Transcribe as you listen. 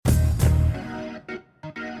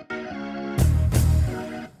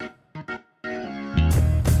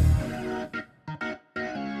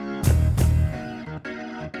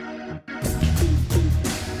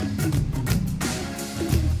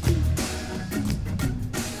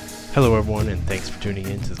Hello, everyone, and thanks for tuning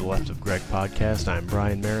in to the Left of Greg podcast. I'm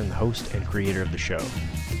Brian Marin, the host and creator of the show.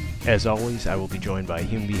 As always, I will be joined by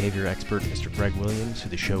human behavior expert Mr. Greg Williams, who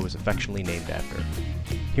the show is affectionately named after.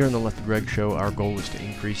 Here on the Left of Greg show, our goal is to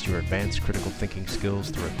increase your advanced critical thinking skills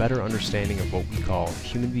through a better understanding of what we call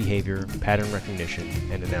human behavior, pattern recognition,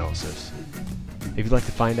 and analysis. If you'd like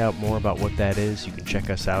to find out more about what that is, you can check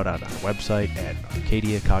us out on our website at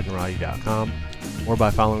arcadiacognerati.com or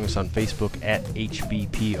by following us on Facebook at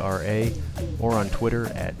HBPRA or on Twitter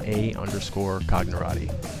at @A_Cognerati. You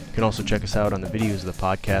can also check us out on the videos of the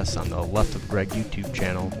podcast on the Left of Greg YouTube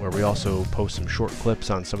channel, where we also post some short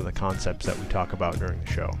clips on some of the concepts that we talk about during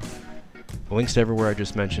the show. The links to everywhere I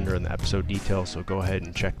just mentioned are in the episode details, so go ahead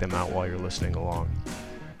and check them out while you're listening along.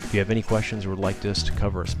 If you have any questions or would like us to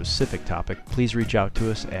cover a specific topic, please reach out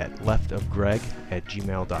to us at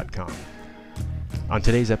leftofgreg@gmail.com. On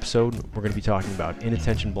today's episode, we're going to be talking about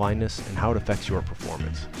inattention blindness and how it affects your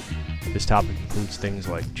performance. This topic includes things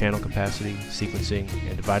like channel capacity, sequencing,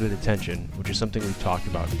 and divided attention, which is something we've talked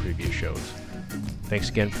about in previous shows. Thanks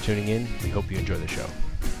again for tuning in. We hope you enjoy the show.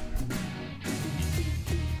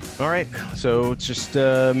 All right, so it's just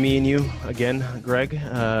me and you again, Greg.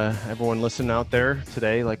 Everyone listening out there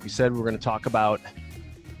today, like we said, we're going to talk about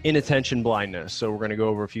inattention blindness. So we're going to go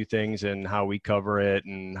over a few things and how we cover it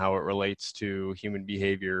and how it relates to human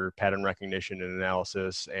behavior, pattern recognition and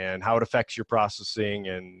analysis, and how it affects your processing.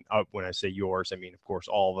 And when I say yours, I mean, of course,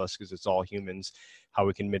 all of us, because it's all humans, how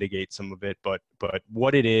we can mitigate some of it, but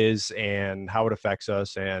what it is and how it affects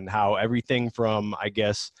us, and how everything from, I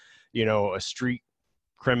guess, a street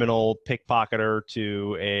criminal pickpocketer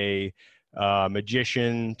to a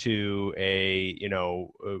magician to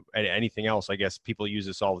anything else. I guess people use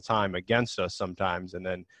this all the time against us sometimes, and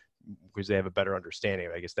then because they have a better understanding.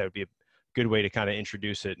 I guess that would be a good way to kind of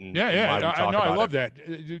introduce it. And I love that.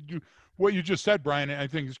 What you just said, Brian, I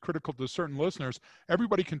think is critical to certain listeners.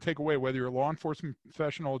 Everybody can take away, whether you're a law enforcement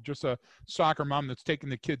professional, just a soccer mom that's taking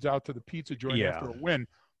the kids out to the pizza joint after a win.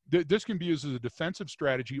 This can be used as a defensive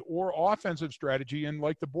strategy or offensive strategy in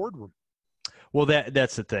like the boardroom. Well,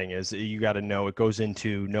 that's the thing, is you got to know, it goes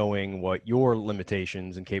into knowing what your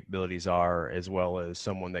limitations and capabilities are, as well as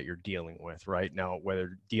someone that you're dealing with right now.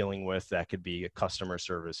 Whether dealing with, that could be a customer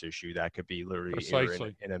service issue, that could be literally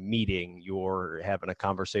in a meeting, you're having a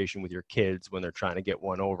conversation with your kids when they're trying to get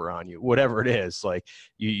one over on you, whatever it is. Like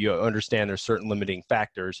you understand there's certain limiting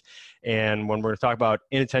factors. And when we're going to talk about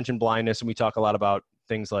inattention blindness, and we talk a lot about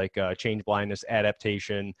things like change blindness,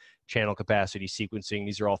 adaptation, channel capacity, sequencing.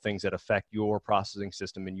 These are all things that affect your processing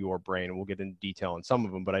system in your brain, and we'll get into detail on some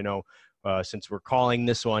of them. But I know since we're calling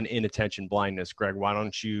this one inattention blindness, Greg, why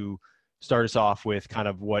don't you start us off with kind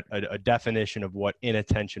of what a definition of what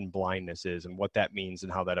inattention blindness is and what that means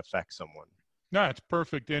and how that affects someone. No, it's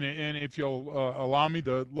perfect. And if you'll allow me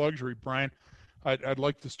the luxury, Brian, I'd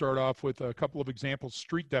like to start off with a couple of examples,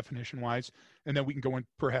 street definition wise, and then we can go in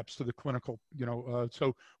perhaps to the clinical,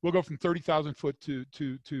 so we'll go from 30,000 foot to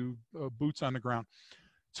boots on the ground.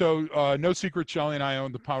 So no secret, Shelley and I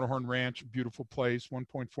own the Powderhorn Ranch, beautiful place,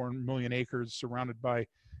 1.4 million acres, surrounded by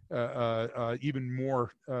even more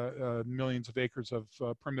millions of acres of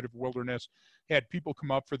primitive wilderness. Had people come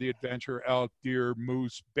up for the adventure, elk, deer,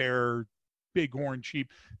 moose, bear, bighorn sheep,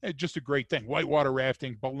 just a great thing. Whitewater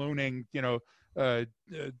rafting, ballooning,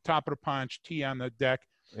 top of the ponch, tea on the deck.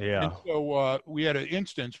 Yeah. And so we had an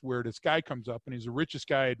instance where this guy comes up, and he's the richest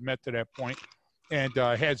guy I'd met to that point, and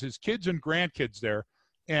has his kids and grandkids there,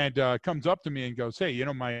 and comes up to me and goes, "Hey,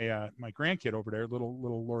 my grandkid over there, little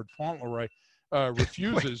Lord Fauntleroy,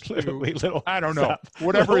 refuses I don't know,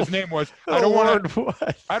 whatever his name was. I don't want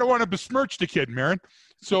to besmirch the kid, Marin.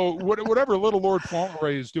 So whatever little Lord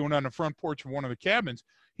Fauntleroy is doing on the front porch of one of the cabins,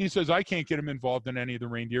 he says, I can't get him involved in any of the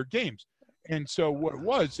reindeer games." And so what it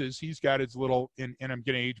was is he's got his little, and I'm going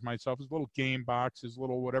to age myself, his little game box, his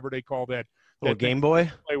little, whatever they call that. Little Game Boy?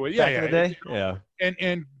 Play with. Back in the day? Yeah.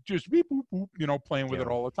 And just beep, boop, boop, playing with it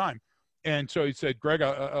all the time. And so he said, Greg,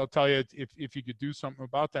 I'll tell you if you could do something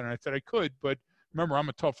about that. And I said, I could, but remember, I'm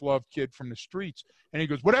a tough love kid from the streets. And he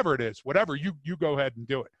goes, whatever it is, whatever, you go ahead and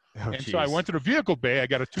do it. So I went to the vehicle bay. I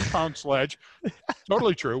got a 2-pound sledge,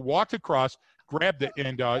 totally true, walked across, grabbed it,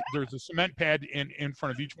 and there's a cement pad in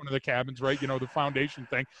front of each one of the cabins, right? The foundation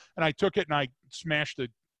thing. And I took it and I smashed the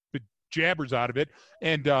jabbers out of it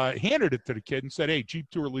and handed it to the kid and said, hey, Jeep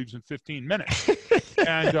tour leaves in 15 minutes.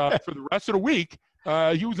 And for the rest of the week,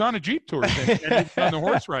 he was on a Jeep tour and he was on the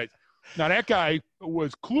horse ride. Now that guy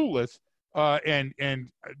was clueless and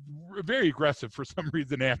very aggressive for some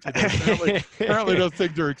reason after that. Apparently those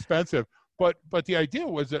things are expensive. But the idea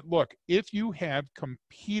was that, look, if you have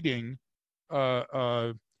competing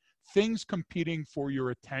things competing for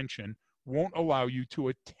your attention won't allow you to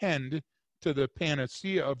attend to the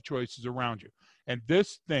panacea of choices around you. And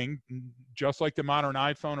this thing, just like the modern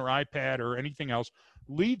iPhone or iPad or anything else,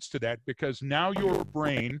 leads to that, because now your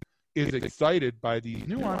brain is excited by these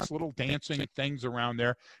nuanced little dancing things around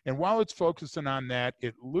there. And while it's focusing on that,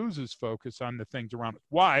 it loses focus on the things around it.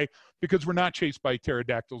 Why? Because we're not chased by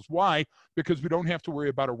pterodactyls. Why? Because we don't have to worry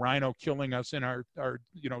about a rhino killing us in our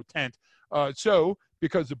tent. So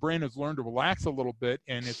because the brain has learned to relax a little bit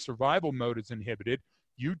and its survival mode is inhibited,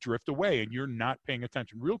 you drift away and you're not paying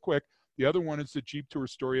attention. Real quick, the other one is the Jeep tour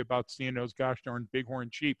story about seeing those gosh darn bighorn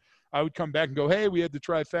sheep. I would come back and go, hey, we had the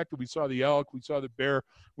trifecta. We saw the elk, we saw the bear,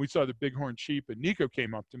 we saw the bighorn sheep. And Nico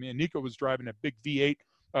came up to me, and Nico was driving a big V8.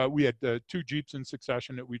 We had 2 Jeeps in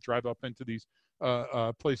succession that we drive up into these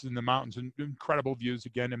places in the mountains, and incredible views,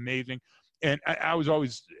 again, amazing. And I was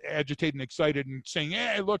always agitated and excited and saying,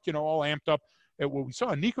 hey, look, all amped up at what we saw.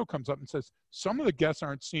 And Nico comes up and says, some of the guests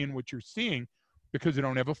aren't seeing what you're seeing because they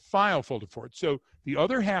don't have a file folder for it. So the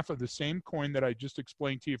other half of the same coin that I just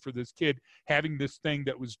explained to you for this kid having this thing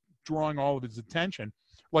that was drawing all of his attention,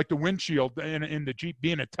 like the windshield in the Jeep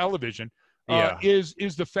being a television, is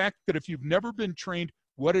the fact that if you've never been trained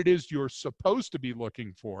what it is you're supposed to be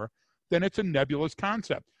looking for, then it's a nebulous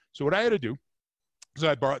concept. So what I had to do is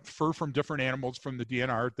I brought fur from different animals from the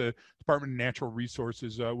DNR, the Department of Natural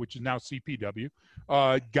Resources, which is now CPW,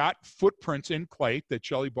 got footprints in clay that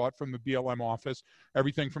Shelley bought from the BLM office,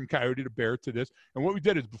 everything from coyote to bear to this. And what we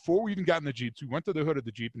did is, before we even got in the Jeeps, we went to the hood of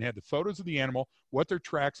the Jeep and had the photos of the animal, what their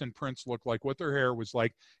tracks and prints looked like, what their hair was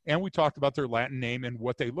like, and we talked about their Latin name and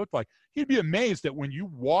what they looked like. You'd be amazed that when you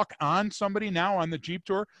walk on somebody now on the Jeep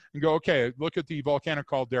tour and go, okay, look at the volcanic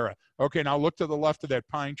caldera. Okay, now look to the left of that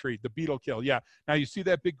pine tree, the beetle kill. Yeah, now you see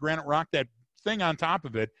that big granite rock, that thing on top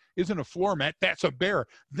of it isn't a floor mat, that's a bear.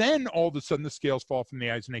 Then all of a sudden the scales fall from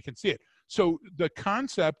the eyes and they can see it. So the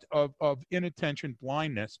concept of inattention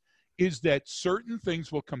blindness is that certain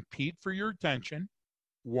things will compete for your attention.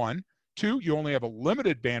 1, 2, you only have a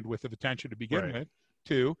limited bandwidth of attention to begin with.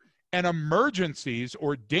 2, and emergencies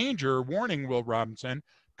or danger, warning, Will Robinson,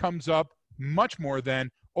 comes up much more than,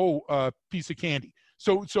 a piece of candy.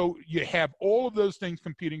 So you have all of those things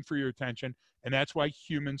competing for your attention, and that's why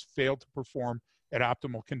humans fail to perform at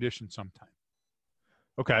optimal conditions sometimes.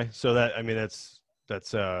 Okay, so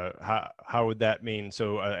that's how would that mean?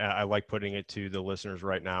 So I like putting it to the listeners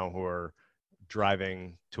right now who are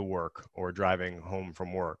driving to work or driving home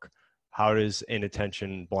from work. How is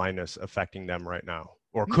inattention blindness affecting them right now?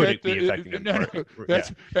 Or could it be affecting them?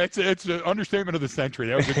 That's an understatement of the century.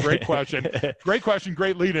 That was a great question. Great question,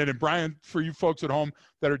 great lead-in. And Brian, for you folks at home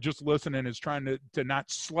that are just listening, is trying to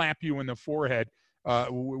not slap you in the forehead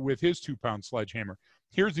with his 2-pound sledgehammer.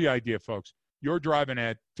 Here's the idea, folks. You're driving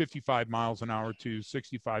at 55 miles an hour to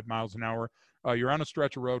 65 miles an hour. You're on a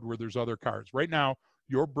stretch of road where there's other cars. Right now,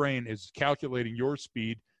 your brain is calculating your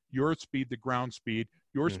speed, the ground speed,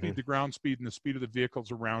 your speed, the ground speed, and the speed of the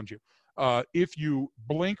vehicles around you. If you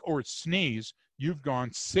blink or sneeze, you've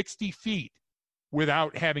gone 60 feet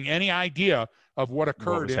without having any idea of what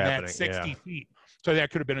occurred in that 60 feet. So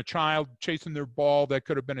that could have been a child chasing their ball. That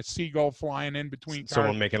could have been a seagull flying in between cars.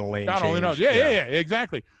 Someone making a lane change. Only knows. Yeah,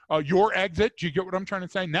 exactly. Your exit, do you get what I'm trying to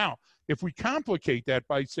say? Now, if we complicate that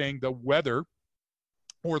by saying the weather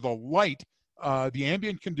or the light, the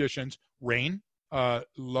ambient conditions, rain,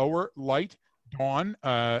 lower light, dawn,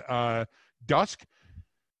 dusk.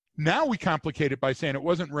 Now we complicate it by saying it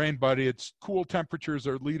wasn't rain, but it's cool temperatures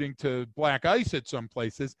are leading to black ice at some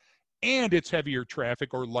places, and it's heavier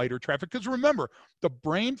traffic or lighter traffic. Because remember, the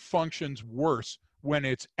brain functions worse when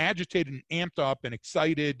it's agitated and amped up and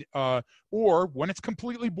excited, or when it's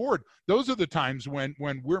completely bored. Those are the times when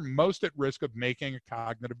we're most at risk of making a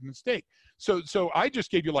cognitive mistake. So I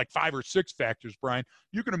just gave you like 5 or 6 factors, Brian.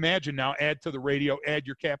 You can imagine now, add to the radio, add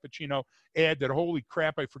your cappuccino, add that, holy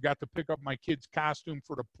crap, I forgot to pick up my kid's costume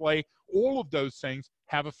for the play. All of those things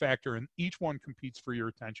have a factor, and each one competes for your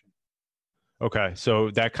attention. Okay,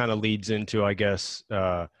 so that kind of leads into, I guess,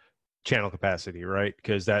 channel capacity, right?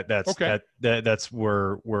 Because that's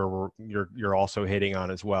where you're also hitting on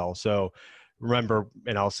as well. So remember,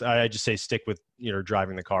 and I just say stick with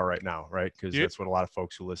driving the car right now, right? Because that's what a lot of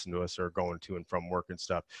folks who listen to us are going to and from work and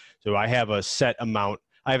stuff. So I have a set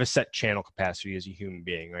channel capacity as a human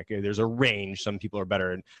being. Like, there's a range. Some people are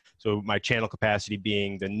better, and so my channel capacity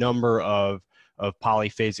being the number of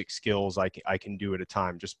polyphasic skills I can do at a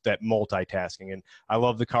time, just that multitasking. And I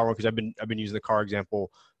love the car one because I've been using the car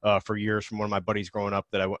example for years from one of my buddies growing up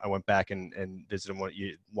that I went back and visited him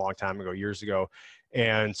a long time ago, years ago.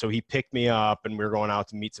 And so he picked me up and we were going out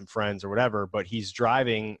to meet some friends or whatever, but he's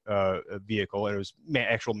driving a vehicle and it was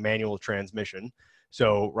actual manual transmission.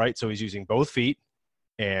 So, right. So he's using both feet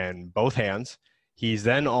and both hands. He's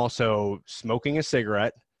then also smoking a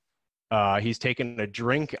cigarette. He's taken a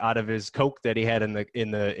drink out of his Coke that he had in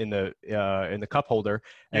the cup holder,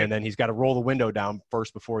 and then he's got to roll the window down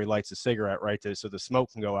first before he lights a cigarette, right? So the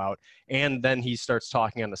smoke can go out. And then he starts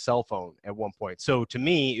talking on the cell phone at one point. So to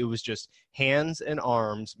me, it was just hands and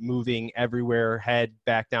arms moving everywhere, head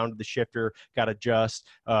back down to the shifter, got to adjust,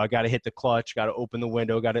 got to hit the clutch, got to open the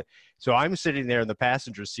window, So I'm sitting there in the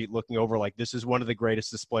passenger seat looking over like, this is one of the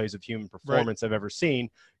greatest displays of human performance I've ever seen.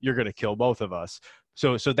 You're going to kill both of us.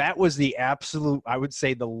 So that was the absolute, I would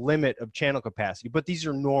say, the limit of channel capacity. But these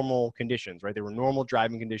are normal conditions, right? They were normal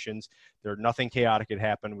driving conditions. Nothing chaotic had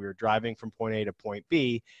happened. We were driving from point A to point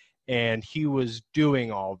B, and he was doing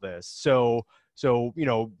all this. So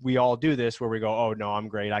we all do this where we go, oh no, I'm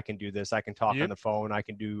great. I can do this. I can talk on the phone. I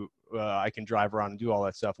can drive around and do all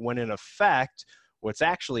that stuff. When in effect, what's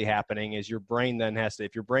actually happening is your brain then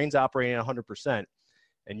if your brain's operating at 100%,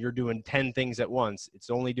 and you're doing 10 things at once,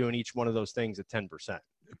 it's only doing each one of those things at 10%.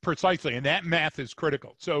 Precisely, and that math is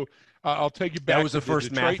critical. So I'll take you back. That was the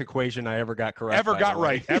first math equation I ever got correct. Ever got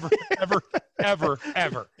right.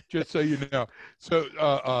 Ever. Just so you know. So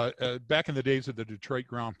back in the days of the Detroit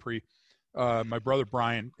Grand Prix, my brother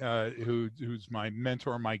Brian, who's my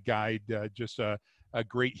mentor, my guide, just a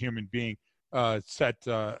great human being, set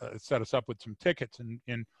us up with some tickets,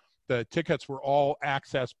 and the tickets were all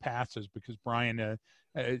access passes because Brian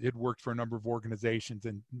had worked for a number of organizations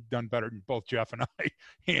and done better than both Jeff and I,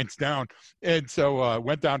 hands down. And so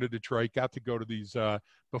went down to Detroit, got to go to these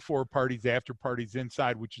before parties, after parties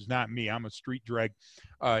inside, which is not me. I'm a street drag.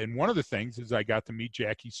 And one of the things is I got to meet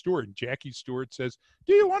Jackie Stewart. And Jackie Stewart says,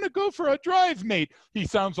 do you want to go for a drive, mate? He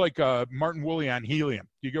sounds like Martin Woolley on helium.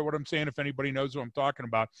 You get what I'm saying? If anybody knows who I'm talking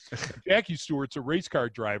about. Jackie Stewart's a race car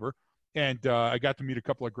driver. And I got to meet a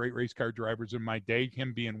couple of great race car drivers in my day,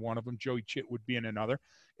 him being one of them, Joey Chitwood being another.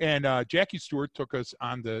 And Jackie Stewart took us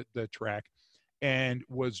on the track and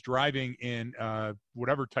was driving in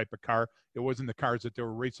whatever type of car. It wasn't the cars that they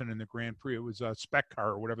were racing in the Grand Prix. It was a spec car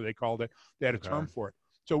or whatever they called it. They had a term for it.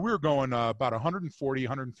 So we were going about 140,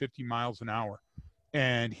 150 miles an hour.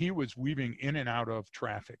 And he was weaving in and out of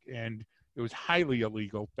traffic. And it was highly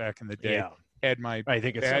illegal back in the day. Yeah. Had my I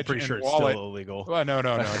think I'm pretty sure wallet. It's still illegal. Well, no,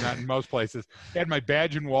 not in most places. Had my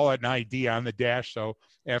badge and wallet and ID on the dash, so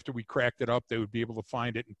after we cracked it up, they would be able to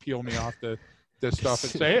find it and peel me off the stuff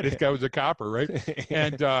and say, hey, this guy was a copper, right?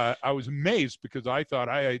 And I was amazed because I thought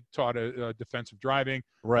I had taught a defensive driving,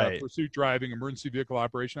 pursuit driving, emergency vehicle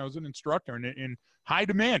operation. I was an instructor in high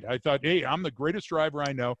demand. I thought, hey, I'm the greatest driver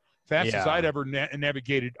I know. Fastest I'd ever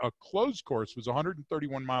navigated a closed course was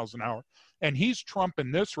 131 miles an hour. And he's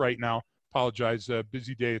trumping this right now. Apologize,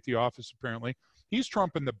 busy day at the office apparently. He's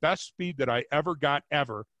trumping the best speed that I ever got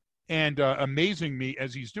ever, and amazing me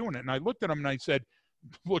as he's doing it. And I looked at him and I said,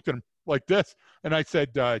 looked at him like this, and I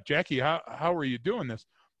said, Jackie, how are you doing this?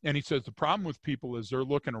 And he says, the problem with people is they're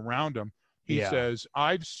looking around them. He says,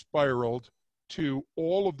 I've spiraled to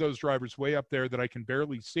all of those drivers way up there that I can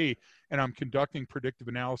barely see, and I'm conducting predictive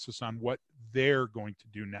analysis on what they're going to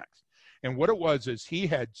do next. And what it was is he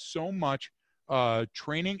had so much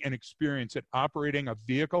training and experience at operating a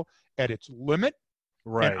vehicle at its limit,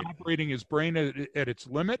 and operating his brain at its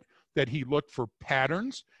limit, that he looked for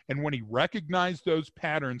patterns. And when he recognized those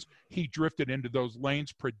patterns, he drifted into those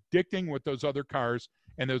lanes, predicting what those other cars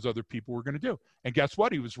and those other people were going to do. And guess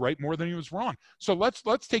what? He was right more than he was wrong. So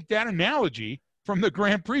let's take that analogy from the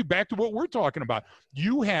Grand Prix back to what we're talking about.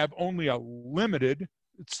 You have only a limited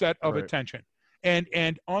set of attention.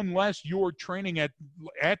 And unless you're training at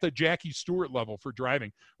the Jackie Stewart level for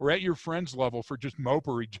driving, or at your friend's level for just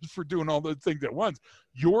mopery, just for doing all those things at once,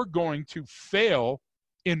 you're going to fail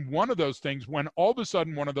in one of those things when all of a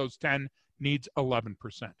sudden one of those 10 needs 11%.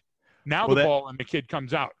 Now the ball and the kid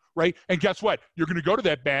comes out, right? And guess what? You're going to go to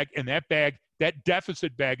that bag, and that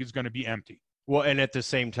deficit bag is going to be empty. Well, and at the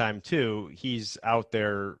same time, too, he's out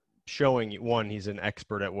there showing, one, he's an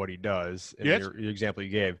expert at what he does, in your example you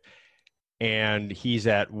gave. And he's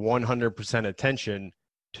at 100% attention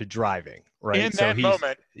to driving, right? In that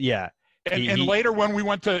moment. Yeah. And later when we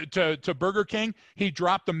went to Burger King, he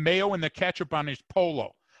dropped the mayo and the ketchup on his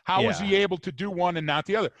Polo. How was he able to do one and not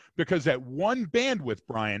the other? Because that one bandwidth,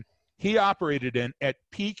 Brian, he operated in at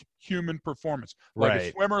peak human performance. Like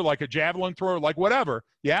a swimmer, like a javelin thrower, like whatever.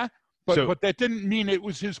 Yeah? But that didn't mean it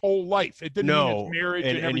was his whole life. It didn't mean his marriage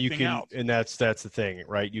and everything else. And that's the thing,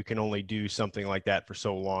 right? You can only do something like that for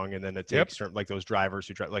so long, and then it takes certain, like those drivers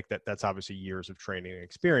who drive like that. That's obviously years of training and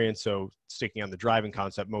experience. So sticking on the driving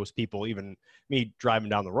concept, most people, even me driving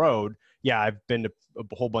down the road, I've been to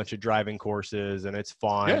a whole bunch of driving courses, and it's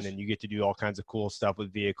fun, and you get to do all kinds of cool stuff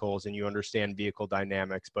with vehicles, and you understand vehicle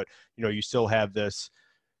dynamics. But you still have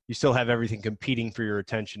everything competing for your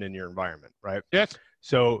attention in your environment, right? Yes.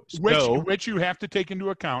 So which you have to take into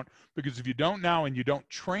account, because if you don't now and you don't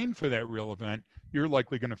train for that real event, you're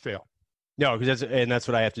likely going to fail. No, because that's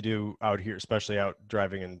what I have to do out here, especially out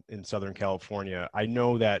driving in Southern California. I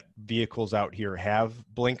know that vehicles out here have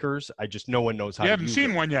blinkers. No one knows how to use it. You haven't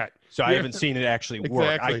seen one yet. So I haven't seen it actually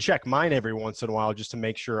work. I check mine every once in a while just to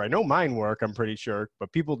make sure. I know mine work, I'm pretty sure,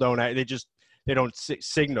 but people don't. They don't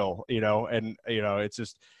signal, and it's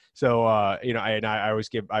just. So, I always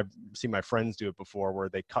I've seen my friends do it before where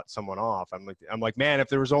they cut someone off. I'm like, man, if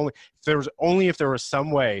there was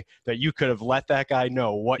some way that you could have let that guy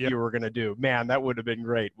know what you were going to do, man, that would have been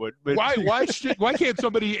great. Why can't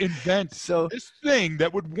somebody invent this thing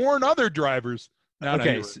that would warn other drivers?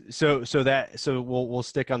 So we'll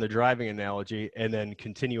stick on the driving analogy and then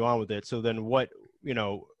continue on with it. So then what,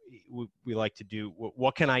 we like to do,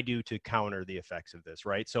 what can I do to counter the effects of this,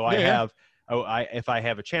 right? So if I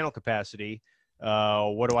have a channel capacity,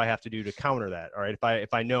 what do I have to do to counter that? All right.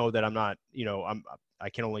 If I know that I'm not, I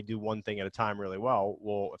can only do one thing at a time really well.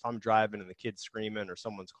 Well, if I'm driving and the kid's screaming or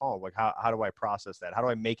someone's calling, like how do I process that? How do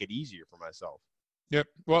I make it easier for myself? Yep.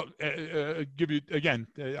 Well, give you again.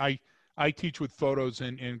 I teach with photos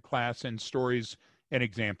in class and stories and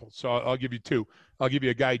examples. So I'll give you two. I'll give you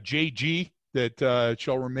a guy, JG, that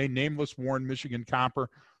shall remain nameless, Warren, Michigan copper.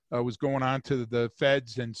 Was going on to the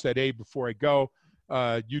feds and said, hey, before I go,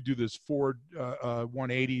 you do this Ford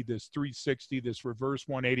 180, this 360, this reverse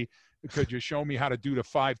 180. Could you show me how to do the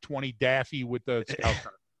 520 Daffy with the Scout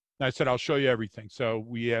car? And I said, I'll show you everything. So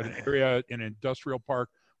we have an area in an industrial park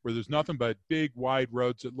where there's nothing but big, wide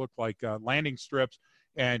roads that look like landing strips.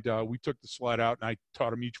 And we took the sled out, and I taught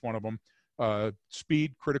them each one of them.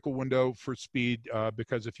 Speed, critical window for speed,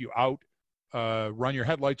 because if you run your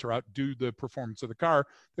headlights or outdo the performance of the car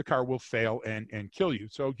will fail and kill you.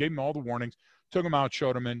 So gave him all the warnings, took him out,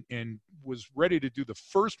 showed him, and was ready to do the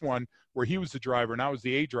first one where he was the driver and I was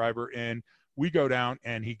the A driver. And we go down,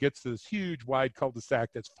 and he gets this huge wide cul-de-sac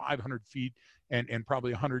that's 500 feet and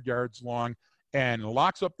probably 100 yards long, and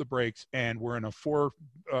locks up the brakes, and we're in a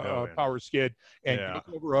power skid and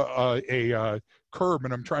goes over a curb.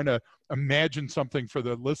 And I'm trying to imagine something for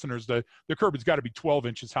the listeners. The curb has got to be 12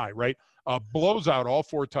 inches high, right? Blows out all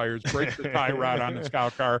four tires, breaks the tie rod on the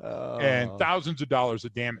Scout car, and thousands of dollars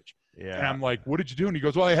of damage. Yeah. And I'm like, what did you do? And he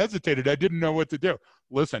goes, well, I hesitated. I didn't know what to do.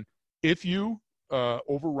 Listen, if you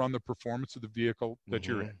overrun the performance of the vehicle that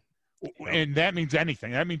you're in, and that means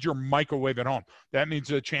anything. That means your microwave at home. That means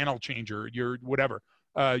a channel changer, your whatever.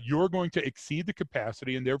 You're going to exceed the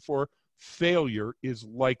capacity, and therefore failure is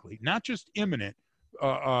likely. Not just imminent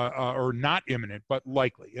or not imminent, but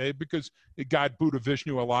likely. Because God, Buddha,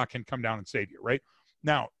 Vishnu, Allah can come down and save you, right?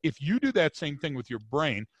 Now, if you do that same thing with your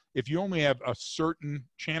brain, if you only have a certain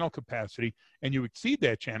channel capacity and you exceed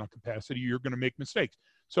that channel capacity, you're going to make mistakes.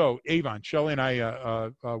 So Avon, Shelley and I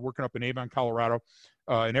working up in Avon, Colorado,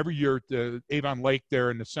 and every year the Avon Lake there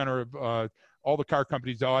in the center of all the car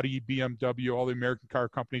companies, Audi, BMW, all the American car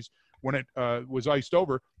companies, when it was iced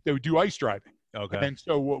over, they would do ice driving. Okay. And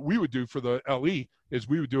so what we would do for the LE is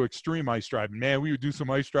we would do extreme ice driving. Man, we would do some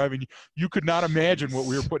ice driving. You could not imagine what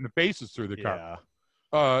we were putting the paces through the car.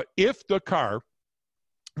 If the car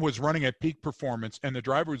was running at peak performance and the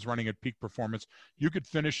driver was running at peak performance, you could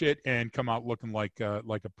finish it and come out looking like a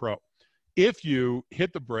pro. If you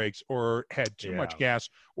hit the brakes or had too much gas,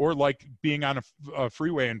 or like being on a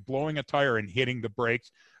freeway and blowing a tire and hitting the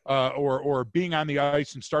brakes, or being on the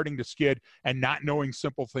ice and starting to skid and not knowing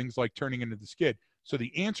simple things like turning into the skid. So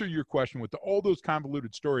the answer to your question with all those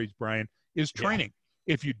convoluted stories, Brian, is training.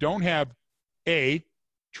 If you don't have A,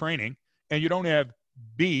 training, and you don't have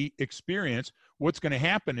B, experience, what's going to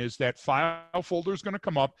happen is that file folder is going to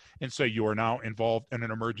come up and say you are now involved in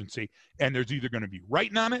an emergency. And there's either going to be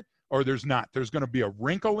writing on it or there's not. There's going to be a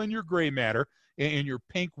wrinkle in your gray matter, in your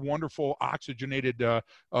pink, wonderful, oxygenated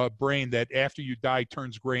brain that after you die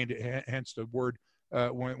turns gray, and hence the word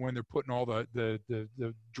when they're putting all the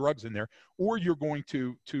drugs in there, or you're going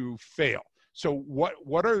to fail. So what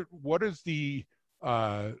is the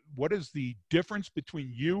difference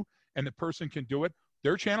between you and the person can do it?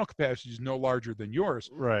 Their channel capacity is no larger than yours.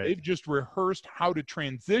 Right. They've just rehearsed how to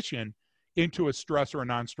transition into a stress or a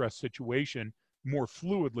non-stress situation more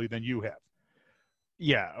fluidly than you have.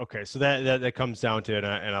 Yeah. Okay. So that comes down to,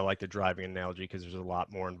 and I like the driving analogy because there's a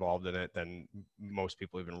lot more involved in it than most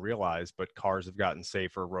people even realize. But cars have gotten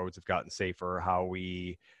safer, roads have gotten safer. How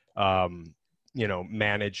we, um,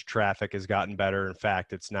 manage traffic has gotten better. In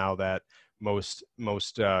fact, it's now that most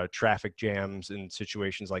traffic jams and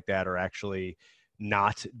situations like that are actually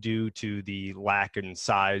not due to the lack in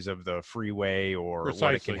size of the freeway or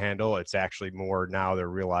what it can Precisely. handle. It's actually more now they're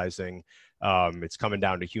realizing it's coming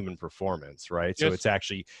down to human performance, right? So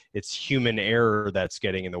Yes. it's human error that's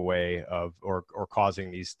getting in the way of or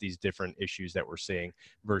causing these different issues that we're seeing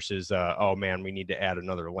versus oh man, we need to add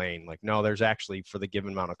another lane. Like no, there's actually for the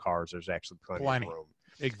given amount of cars, there's actually plenty of room.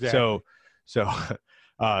 Exactly. So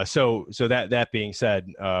so so that being said,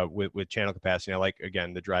 with channel capacity, I like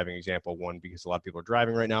again the driving example one because a lot of people are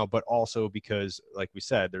driving right now, but also because, like we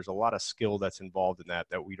said, there's a lot of skill that's involved in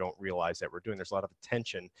that we don't realize that we're doing. There's a lot of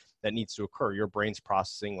attention that needs to occur. Your brain's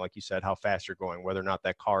processing, like you said, how fast you're going, whether or not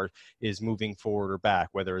that car is moving forward or back,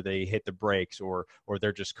 whether they hit the brakes or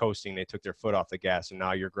they're just coasting, they took their foot off the gas, and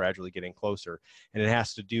now you're gradually getting closer. And it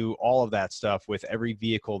has to do all of that stuff with every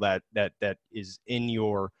vehicle that is in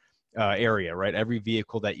your area, right? Every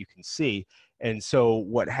vehicle that you can see. And so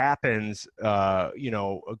what happens, a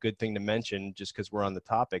good thing to mention, just because we're on the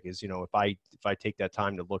topic, is, if I take that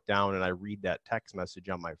time to look down and I read that text message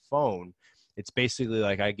on my phone, it's basically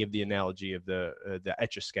like I give the analogy of the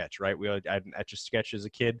Etch-a-Sketch, right? I had an Etch-a-Sketch as a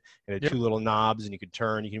kid, and had Yep. two little knobs, and you could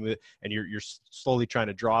turn, you can move, and you're slowly trying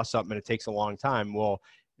to draw something, and it takes a long time. Well,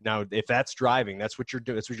 now, if that's driving, that's what you're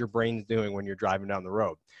doing. That's what your brain's doing when you're driving down the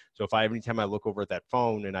road. So every time I look over at that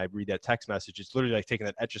phone and I read that text message, it's literally like taking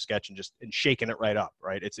that Etch-a-Sketch and shaking it right up,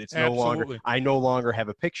 right? It's no longer, Absolutely. I no longer have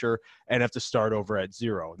a picture and have to start over at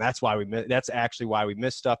zero. And that's actually why we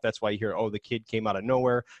miss stuff. That's why you hear, oh, the kid came out of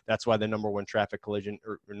nowhere. That's why the number one traffic collision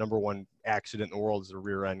or number one accident in the world is a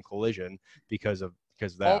rear end collision because of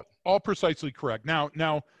that. All precisely correct. Now,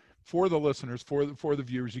 for the listeners, for the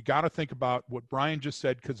viewers, you got to think about what Brian just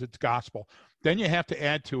said because it's gospel. Then you have to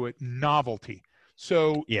add to it novelty.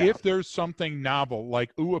 So Yeah. if there's something novel,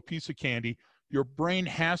 like a piece of candy, your brain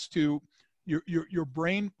has to, your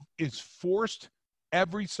brain is forced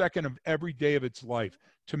every second of every day of its life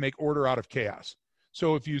to make order out of chaos.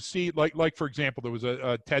 So if you see, like for example, there was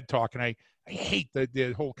a TED Talk, and I hate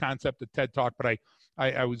the whole concept of TED Talk, but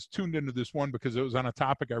I was tuned into this one because it was on a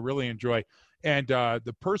topic I really enjoy. And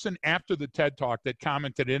the person after the TED Talk that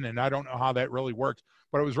commented in, and I don't know how that really works,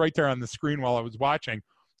 but it was right there on the screen while I was watching,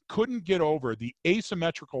 couldn't get over the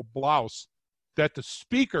asymmetrical blouse that the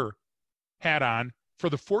speaker had on for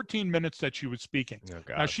the 14 minutes that she was speaking. Oh,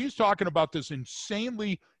 now, gosh. she's talking about this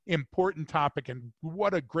insanely important topic, and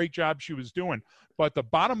what a great job she was doing. But the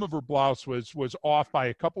bottom of her blouse was off by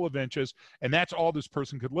a couple of inches, and that's all this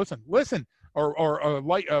person could listen, or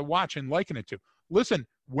watch and liken it to. Listen,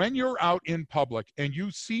 when you're out in public and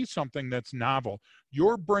you see something that's novel,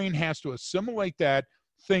 your brain has to assimilate that.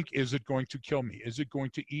 Think, is it going to kill me? Is it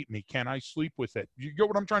going to eat me? Can I sleep with it? You get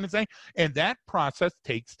what I'm trying to say? And that process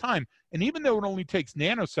takes time. And even though it only takes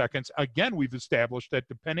nanoseconds, again, we've established that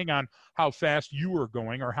depending on how fast you are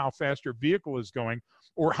going or how fast your vehicle is going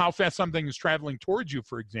or how fast something is traveling towards you,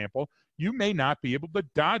 for example, you may not be able to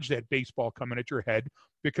dodge that baseball coming at your head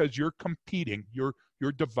because you're competing. You're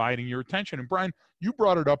dividing your attention. And Brian, you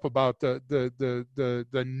brought it up about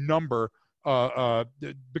the number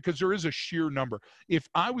because there is a sheer number. If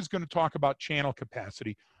I was going to talk about channel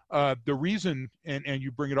capacity, the reason, and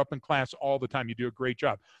you bring it up in class all the time, you do a great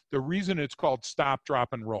job. The reason it's called stop, drop,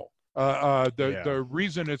 and roll. The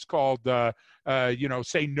reason it's called,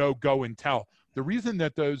 say no, go, and tell. The reason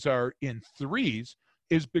that those are in threes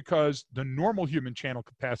is because the normal human channel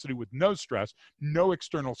capacity with no stress, no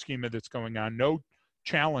external schema that's going on, no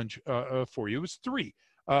challenge for you is three.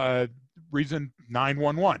 Reason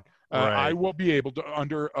 911. Right. I will be able to,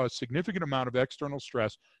 under a significant amount of external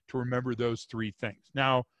stress, to remember those three things.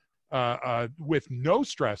 Now, with no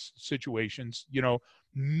stress situations,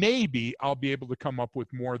 maybe I'll be able to come up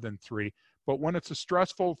with more than three. But when it's a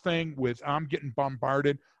stressful thing with I'm getting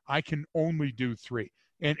bombarded, I can only do three.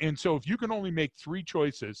 And so if you can only make three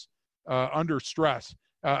choices under stress,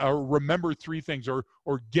 or remember three things, or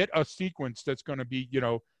get a sequence that's going to be,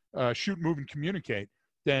 shoot, move, and communicate,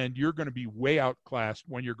 then you're going to be way outclassed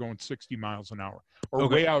when you're going 60 miles an hour, or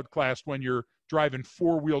way outclassed when you're driving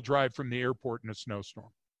four-wheel drive from the airport in a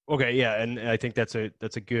snowstorm. Okay, yeah, and I think that's a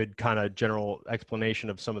good kind of general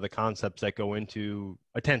explanation of some of the concepts that go into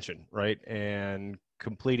attention, right? And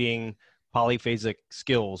completing polyphasic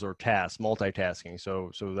skills or tasks, multitasking.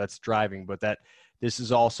 So that's driving, but this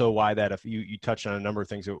is also why that if you touched on a number of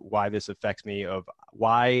things, why this affects me, of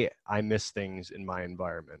why I miss things in my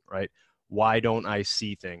environment, right? why don't I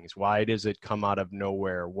see things? Why does it come out of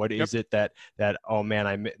nowhere? What is it that, oh man,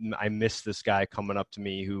 I missed this guy coming up to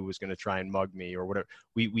me who was going to try and mug me or whatever.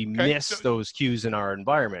 We miss those cues in our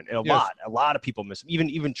environment. And a lot of people miss them.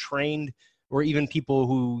 Even trained, or even people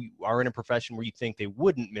who are in a profession where you think they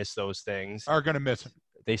wouldn't miss those things are going to miss them.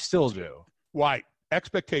 They still do. Why?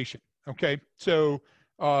 Expectation. Okay. So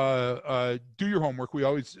do your homework. We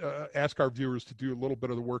always ask our viewers to do a little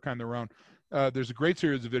bit of the work on their own. There's a great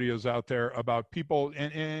series of videos out there about people,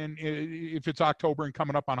 and if it's October and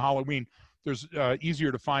coming up on Halloween, there's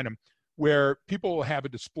easier to find them, where people will have a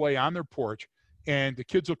display on their porch, and the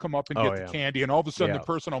kids will come up and get the candy, and all of a sudden the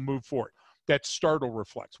person will move forward. That's startle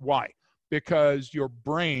reflex. Why? Because your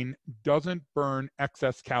brain doesn't burn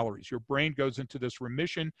excess calories. Your brain goes into this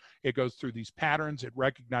remission. It goes through these patterns. It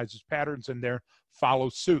recognizes patterns and there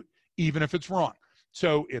follows suit, even if it's wrong.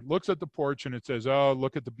 So it looks at the porch and it says, oh,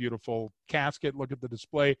 look at the beautiful casket. Look at the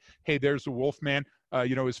display. Hey, there's the wolf man.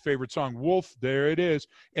 His favorite song, Wolf, there it is.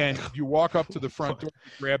 And you walk up to the front door,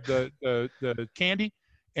 grab the candy,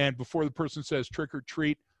 and before the person says trick or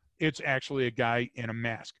treat, it's actually a guy in a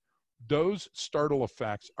mask. Those startle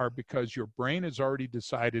effects are because your brain has already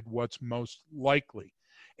decided what's most likely.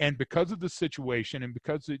 And because of the situation and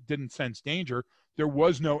because it didn't sense danger, there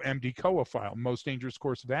was no MD-COA file, most dangerous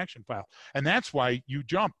course of action file. And that's why you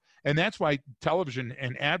jump. And that's why television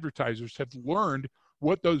and advertisers have learned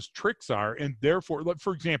what those tricks are. And therefore,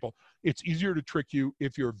 for example, it's easier to trick you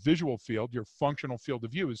if your visual field, your functional field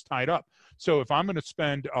of view is tied up. So if I'm going to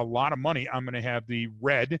spend a lot of money, I'm going to have the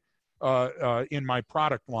red in my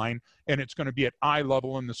product line, and it's going to be at eye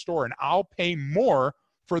level in the store, and I'll pay more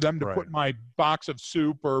for them to put my box of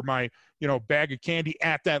soup or my bag of candy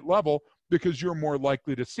at that level, because you're more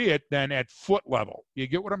likely to see it than at foot level. You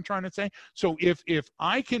get what I'm trying to say? So if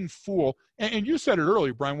I can fool, and you said it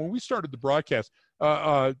earlier, Brian, when we started the broadcast,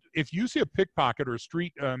 if you see a pickpocket or a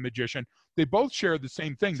street magician, they both share the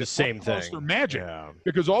same thing. The same thing. They're magic,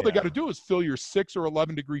 because all they got to do is fill your 6 or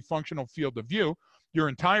 11 degree functional field of view. Your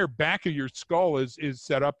entire back of your skull is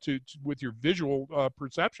set up with your visual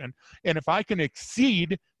perception. And if I can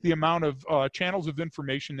exceed the amount of channels of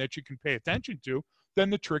information that you can pay attention to, then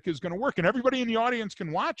the trick is going to work. And everybody in the audience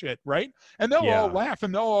can watch it, right? And they'll all laugh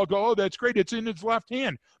and they'll all go, oh, that's great. It's in its left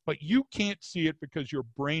hand. But you can't see it because your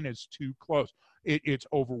brain is too close. It's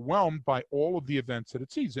overwhelmed by all of the events that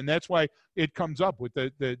it sees. And that's why it comes up with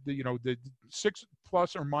the 6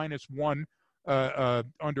 plus or minus 1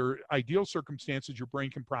 under ideal circumstances your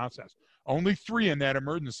brain can process. Only 3 in that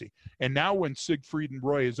emergency. And now when Siegfried and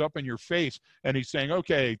Roy is up in your face and he's saying,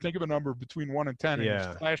 okay, think of a number between 1 and 10, and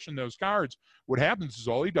he's flashing those cards, what happens is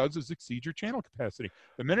all he does is exceed your channel capacity.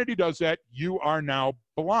 The minute he does that, you are now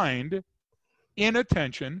blind.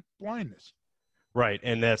 Inattention, blindness. Right.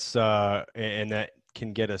 And that's and that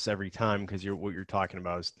can get us every time, because what you're talking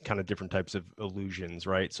about is kind of different types of illusions,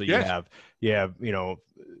 right? So you have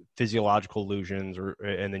physiological illusions,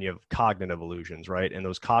 and then you have cognitive illusions, right? And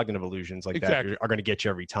those cognitive illusions like that are going to get you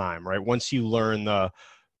every time, right? Once you learn the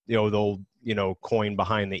coin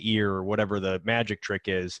behind the ear or whatever the magic trick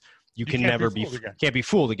is, you can never can't be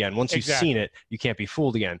fooled again. Once you've seen it, you can't be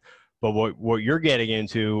fooled again. But what you're getting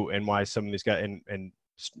into, and why some of these guys and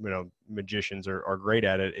magicians are great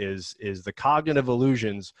at it, is the cognitive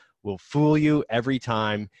illusions will fool you every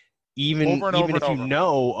time, even if you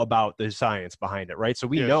know about the science behind it, right? So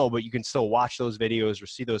we know, but you can still watch those videos or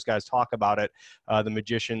see those guys talk about it. The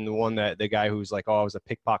magician, the guy who's like, oh, I was a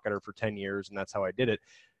pickpocketer for 10 years and that's how I did it.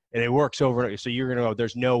 And it works over. So you're going to go,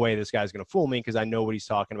 there's no way this guy's going to fool me, because I know what he's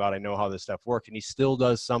talking about. I know how this stuff works. And he still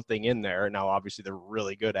does something in there. Now, obviously, they're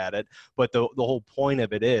really good at it. But the whole point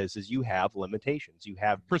of it is you have limitations. You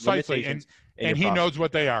have limitations. And he knows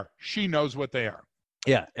what they are. She knows what they are.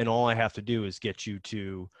 Yeah. And all I have to do is get you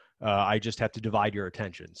to, I just have to divide your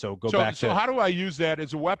attention. So back to. So how do I use that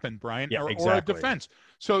as a weapon, Brian, or a defense?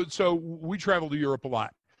 So we travel to Europe a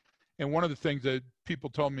lot. And one of the things that people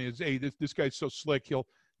told me is, hey, this guy's so slick, he'll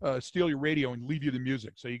steal your radio and leave you the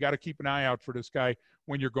music. So you got to keep an eye out for this guy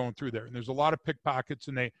when you're going through there. And there's a lot of pickpockets,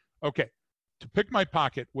 and to pick my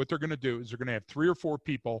pocket, what they're going to do is they're going to have 3 or 4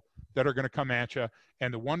 people that are going to come at you.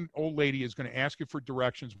 And the one old lady is going to ask you for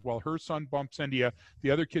directions while her son bumps into you. The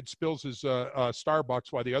other kid spills his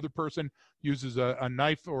Starbucks, while the other person uses a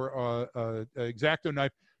knife or a X-Acto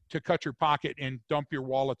knife to cut your pocket and dump your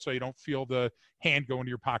wallet so you don't feel the hand go into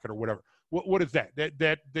your pocket or whatever. What is that?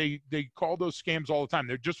 That they call those scams all the time.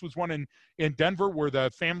 There just was one in Denver where the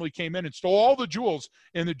family came in and stole all the jewels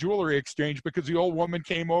in the jewelry exchange because the old woman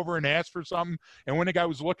came over and asked for something. And when the guy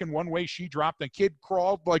was looking one way, she dropped. The kid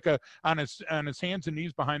crawled on his hands and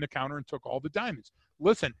knees behind the counter and took all the diamonds.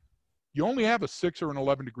 Listen, you only have a 6 or an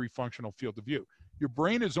 11-degree functional field of view. Your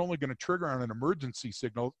brain is only going to trigger on an emergency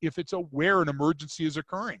signal if it's aware an emergency is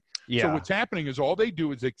occurring. Yeah. So what's happening is all they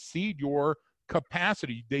do is exceed your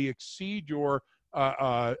capacity. They exceed your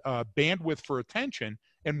bandwidth for attention.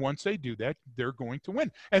 And once they do that, they're going to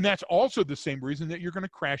win. And that's also the same reason that you're going to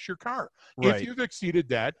crash your car. Right. If you've exceeded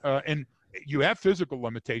that, and you have physical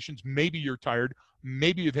limitations, maybe you're tired,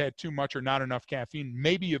 maybe you've had too much or not enough caffeine,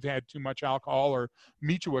 maybe you've had too much alcohol or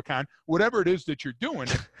Michoacan, whatever it is that you're doing,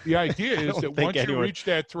 the idea is that once you reach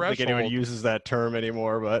that threshold. I don't think anyone uses that term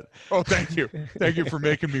anymore, but. Oh, thank you. Thank you for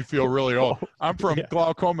making me feel really old. I'm from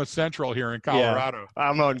Glaucoma Central here in Colorado. Yeah,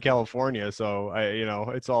 I'm out in California, so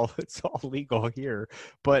it's all legal here.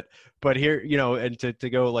 But here, and to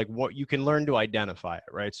go like what you can learn to identify it,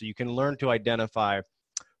 right? So you can learn to identify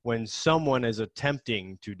when someone is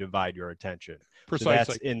attempting to divide your attention. Precisely.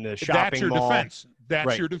 So that's in the shopping That's your mall. defense.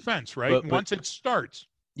 That's your defense, right? But once it starts.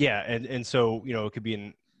 Yeah, and so it could be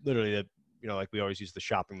in literally the like we always use the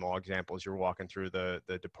shopping mall examples. You're walking through the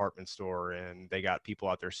department store and they got people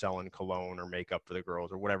out there selling cologne or makeup for the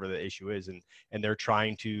girls or whatever the issue is, and they're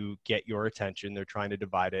trying to get your attention. They're trying to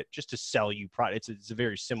divide it just to sell you product. It's a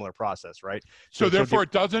very similar process, right? So therefore,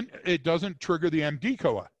 it doesn't trigger the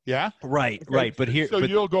MD-COA. Yeah. Right. Okay. Right. But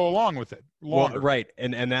you'll go along with it. Longer. Well, right.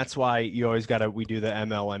 And that's why you always we do the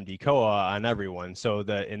ML-MD-COA on everyone. So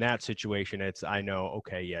in that situation, I know,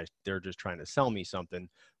 okay, yeah, they're just trying to sell me something.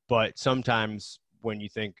 But sometimes when you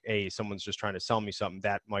think, hey, someone's just trying to sell me something,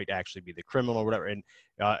 that might actually be the criminal or whatever. And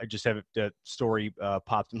I just have the story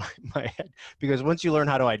popped in my head, because once you learn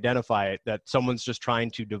how to identify it, that someone's just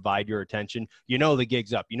trying to divide your attention, the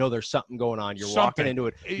gig's up. There's something going on. You're walking into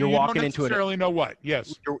it. You don't necessarily know what.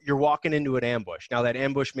 Yes. You're walking into an ambush. Now that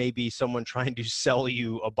ambush may be someone trying to sell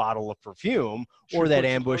you a bottle of perfume, or that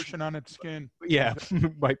ambush lotion on its skin. Yeah,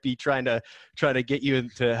 might be trying to get you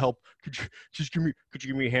to help. Could you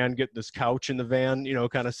give me a hand getting this couch in the van,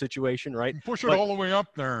 kind of situation, right? Push it all the way up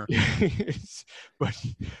there. but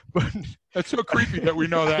that's so creepy that we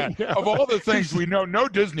know that. Of all the things we know, no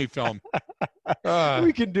Disney film.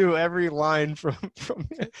 We can do every line from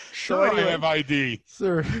Sure, anyway, I have ID,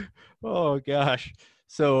 sir. Oh gosh.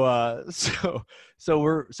 But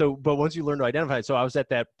once you learn to identify it, so I was at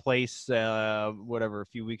that place, a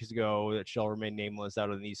few weeks ago that shall remain nameless out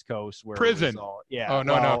on the East Coast, where prison.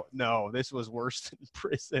 No, this was worse than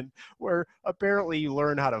prison, where apparently you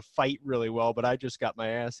learn how to fight really well, but I just got my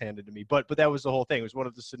ass handed to me. But that was the whole thing. It was one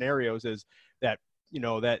of the scenarios is that,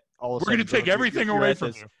 that all of a sudden we're going to take everything away from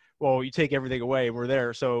you. Well, you take everything away and we're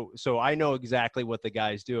there. So I know exactly what the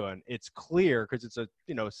guy's doing. It's clear because it's a,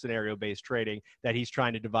 scenario-based trading that he's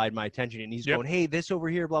trying to divide my attention, and he's going, hey, this over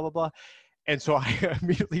here, blah, blah, blah. And so I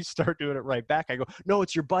immediately start doing it right back. I go, no,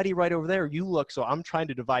 it's your buddy right over there. You look. So I'm trying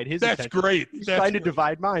to divide his attention. That's great. He's trying to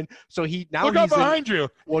divide mine. So look out behind you.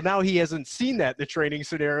 Well, now he hasn't seen that, the training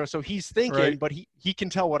scenario. So he's thinking, but he can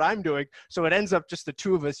tell what I'm doing. So it ends up just the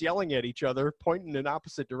two of us yelling at each other, pointing in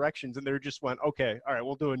opposite directions. And they just went, okay, all right,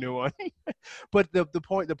 we'll do a new one. But the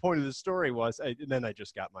point of the story was, and then I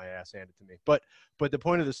just got my ass handed to me. But the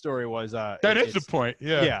point of the story was, that is the point.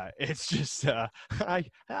 Yeah. Yeah. It's just,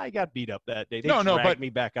 I got beat up that day. They dragged me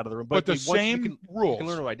back out of the room. But the same rules. You can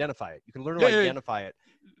learn to identify it. You can learn to identify it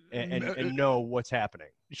and know what's happening.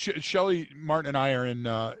 Shelley Martin and I are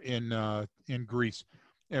in Greece,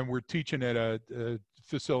 and we're teaching at a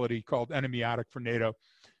facility called Enemiotic for NATO.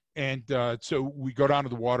 And so we go down to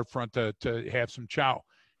the waterfront to have some chow.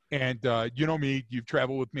 And you know me, you've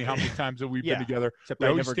traveled with me. How many times have we been together? Except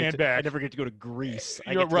I never get to go to Greece.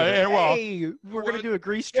 You're right. Hey, we're going to do a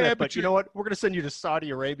Greece trip, but you know what? We're going to send you to Saudi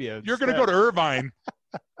Arabia. You're going to go to Irvine.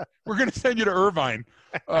 We're going to send you to Irvine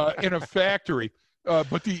in a factory.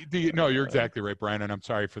 But no, you're exactly right, Brian, and I'm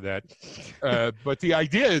sorry for that. But the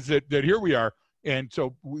idea is that here we are. And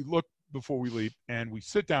so we look before we leave, and we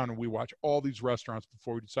sit down and we watch all these restaurants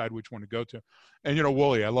before we decide which one to go to. And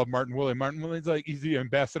Woolley, I love Martin Woolley. Martin Woolley's like, he's the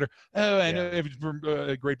ambassador. Oh, I know everybody's from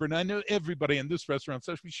Great Britain. I know everybody in this restaurant,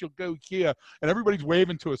 so we should go here. And everybody's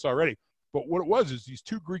waving to us already. But what it was is these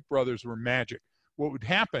two Greek brothers were magic. What would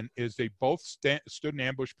happen is they both stood in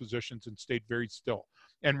ambush positions and stayed very still.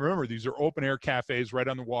 And remember, these are open air cafes right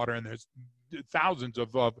on the water, and there's thousands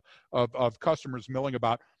of customers milling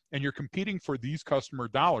about. And you're competing for these customer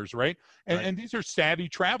dollars, right? And these are savvy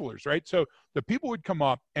travelers, right? So the people would come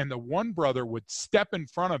up, and the one brother would step in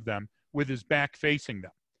front of them with his back facing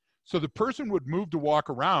them. So the person would move to walk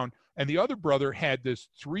around, and the other brother had this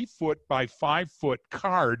 3-foot by 5-foot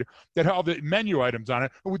card that had all the menu items on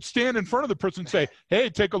it, and would stand in front of the person and say, hey,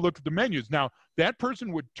 take a look at the menus. Now, that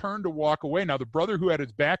person would turn to walk away. Now, the brother who had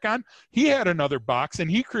his back on, he had another box, and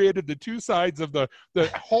he created the two sides of the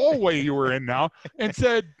hallway you were in now and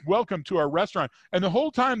said, welcome to our restaurant. And the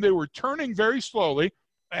whole time they were turning very slowly,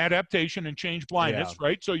 adaptation and change blindness,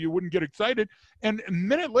 right? So you wouldn't get excited. And a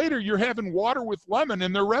minute later, you're having water with lemon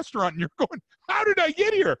in their restaurant, and you're going, how did I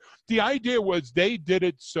get here? The idea was they did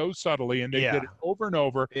it so subtly, and they did it over and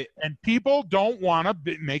over, and people don't want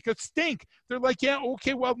to make a stink. They're like, yeah,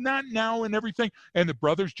 okay, well, not now and everything. And the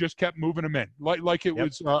brothers just kept moving them in like it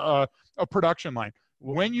was a production line.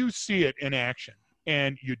 When you see it in action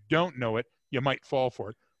and you don't know it, you might fall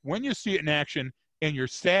for it. When you see it in action and you're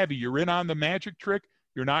savvy, you're in on the magic trick,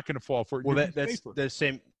 you're not going to fall for it. Well, that's the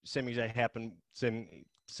same exact happened.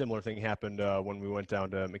 Similar thing happened when we went down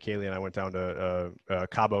to McKaylee and I went down to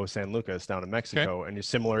Cabo San Lucas down in Mexico, and a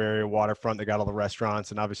similar area, waterfront. They got all the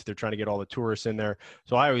restaurants, and obviously they're trying to get all the tourists in there.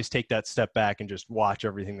 So I always take that step back and just watch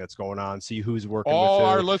everything that's going on, see who's working. All with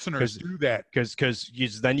our listeners do that because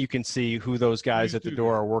then you can see who those guys at the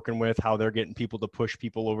door are working with, how they're getting people to push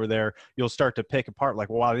people over there. You'll start to pick apart like,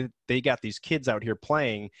 wow, they got these kids out here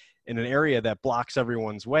playing in an area that blocks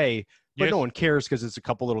everyone's way, but no one cares because it's a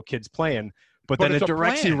couple little kids playing. But then it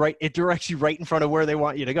directs you right. It directs you right in front of where they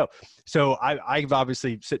want you to go. So I've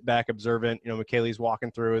obviously sit back observant. You know, McKaylee's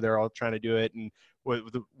walking through. They're all trying to do it. And what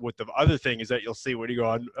the other thing is that you'll see when you go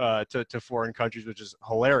on to foreign countries, which is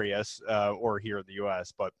hilarious, or here in the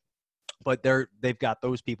U.S. But they've got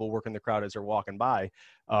those people working the crowd as they're walking by,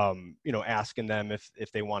 you know, asking them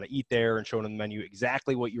if they want to eat there and showing them the menu,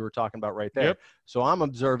 exactly what you were talking about right there. So I'm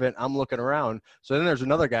observant. I'm looking around. So then there's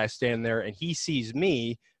another guy standing there, and he sees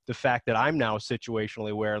me. The fact that I'm now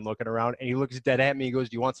situationally aware and looking around, and he looks dead at me. He goes,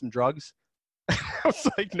 "Do you want some drugs?" I was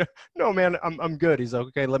like, "No, man, I'm good." He's like,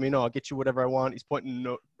 "Okay, let me know. I'll get you whatever I want." He's pointing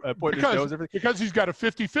his nose, everything. Because he's got a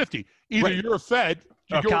 50-50. Either you're a Fed,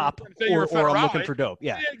 a cop, or I'm looking for dope.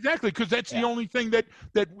 Yeah, exactly. Because that's the only thing that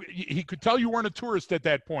he could tell you weren't a tourist at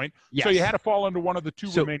that point. So you had to fall into one of the two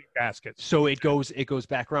remaining baskets. So it goes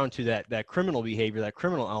back around to that criminal behavior, that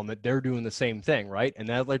criminal element. They're doing the same thing, right? And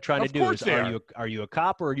that they're trying to do is, are you a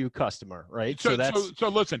cop or are you a customer, right? So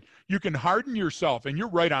listen, you can harden yourself, and you're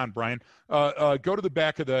right on, Brian. Go to the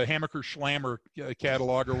back of the Hammaker Schlammer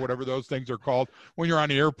catalog or whatever those things are called when you're on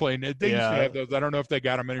the airplane. They used to have those. I don't know if they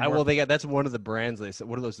got them anymore. Well, that's one of the brands. They said,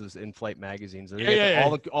 what are those in-flight magazines?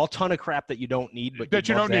 All ton of crap that you don't need, but that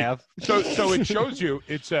you don't need. So it shows you.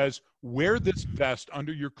 It says, wear this vest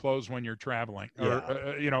under your clothes when you're traveling,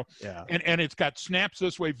 and it's got snaps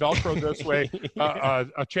this way, Velcro this way,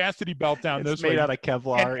 a chastity belt down this way. It's made out of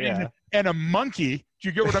Kevlar, and a monkey. Do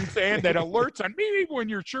you get what I'm saying? That alerts on me when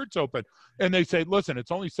your shirt's open. And they say, listen, it's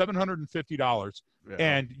only $750,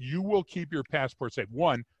 and you will keep your passport safe.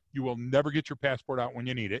 One, you will never get your passport out when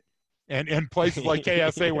you need it. And places like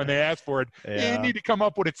KSA, when they ask for it, you need to come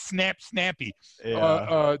up with it snappy.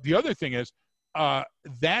 The other thing is,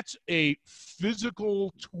 that's a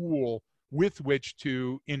physical tool with which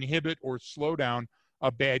to inhibit or slow down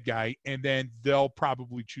a bad guy, and then they'll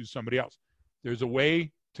probably choose somebody else. There's a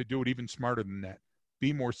way to do it even smarter than that.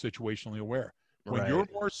 Be more situationally aware. When you're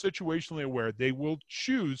more situationally aware, they will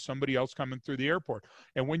choose somebody else coming through the airport.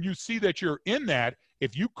 And when you see that you're in that,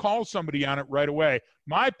 if you call somebody on it right away,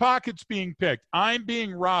 my pocket's being picked, I'm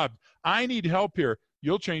being robbed, I need help here,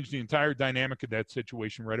 you'll change the entire dynamic of that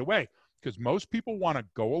situation right away. Because most people want to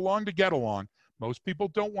go along to get along. Most people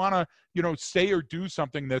don't want to, say or do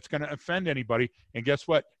something that's going to offend anybody. And guess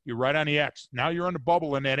what? You're right on the X. Now you're on the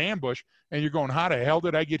bubble in that ambush, and you're going, how the hell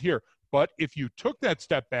did I get here? But if you took that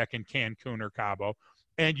step back in Cancun or Cabo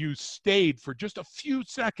and you stayed for just a few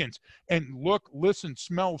seconds and look, listen,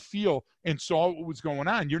 smell, feel, and saw what was going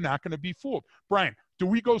on, you're not going to be fooled. Brian, do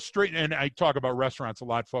we go straight? And I talk about restaurants a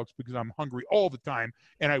lot, folks, because I'm hungry all the time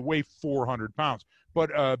and I weigh 400 pounds.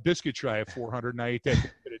 But biscuit shy of 400, and I ate that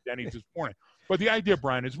at Denny's this morning. But the idea,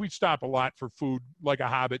 Brian, is we stop a lot for food like a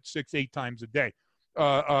hobbit 6-8 times a day.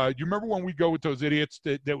 You remember when we go with those idiots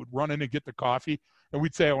that would run in and get the coffee, and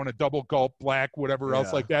we'd say, I want a double gulp, black, whatever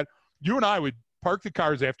else like that? You and I would park the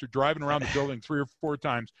cars after driving around the building 3 or 4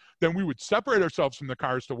 times. Then we would separate ourselves from the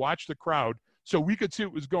cars to watch the crowd so we could see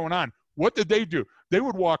what was going on. What did they do? They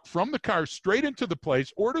would walk from the car straight into the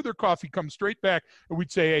place, order their coffee, come straight back, and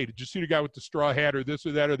we'd say, hey, did you see the guy with the straw hat or this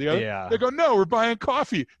or that or the other? Yeah. They go, no, we're buying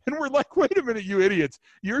coffee. And we're like, wait a minute, you idiots.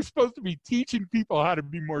 You're supposed to be teaching people how to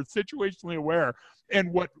be more situationally aware. And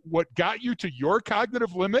what got you to your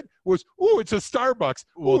cognitive limit was, ooh, it's a Starbucks.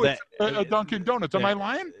 Ooh, it's a Dunkin' Donuts. Am I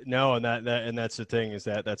lying? No, and that's the thing, is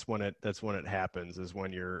that's when it happens, is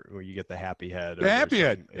when you get the happy head. The happy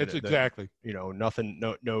head. It's exactly. Nothing,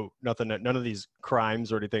 none of these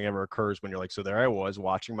crimes or anything ever occurs when you're like, so there I was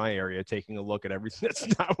watching my area, taking a look at everything.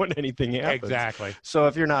 That's not when anything happens. Exactly. So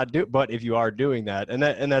if you're not but if you are doing that, and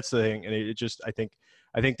that's the thing, and it just, I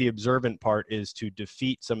think the observant part is to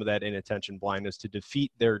defeat some of that inattention blindness, to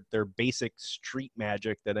defeat their basic street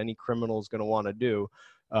magic that any criminal is going to want to do,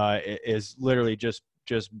 is literally just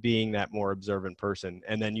being that more observant person.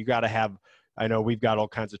 And then you got to have, I know we've got all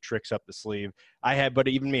kinds of tricks up the sleeve. But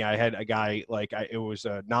even me, I had a guy, it was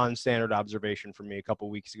a non-standard observation for me a couple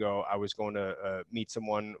of weeks ago. I was going to meet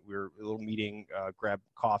someone. We were a little meeting, grab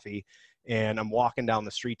coffee, and I'm walking down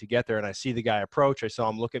the street to get there, and I see the guy approach. I saw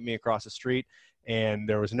him look at me across the street, and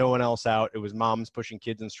there was no one else out. It was moms pushing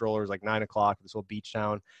kids in strollers, like 9 o'clock, this little beach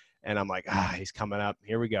town. And I'm like, he's coming up.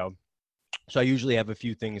 Here we go. So I usually have a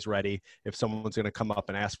few things ready. If someone's going to come up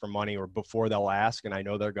and ask for money, or before they'll ask, and I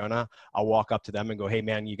know they're gonna, I'll walk up to them and go, hey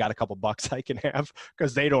man, you got a couple bucks I can have?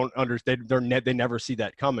 Because they don't understand. They never see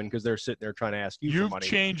that coming, because they're sitting there trying to ask you for money.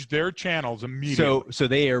 You've changed their channels immediately. So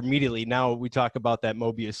they are immediately, now we talk about that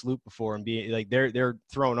Mobius loop before, and being like, they're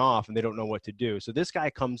thrown off and they don't know what to do. So this guy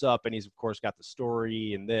comes up and he's of course got the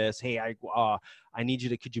story and this, hey, I need you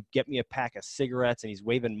to, could you get me a pack of cigarettes? And he's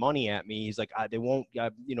waving money at me. He's like, they won't,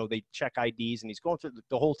 they check IDs, and he's going through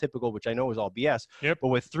the whole typical, which I know is all BS. Yep. But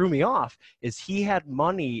what threw me off is he had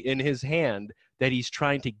money in his hand that he's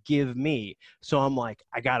trying to give me. So I'm like,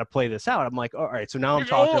 I got to play this out. I'm like, all right. So now I'm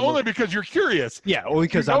talking. Only because you're curious. Yeah. Only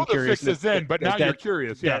because I'm curious. The fix is in, but now you're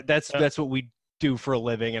curious. Yeah. That's what we do for a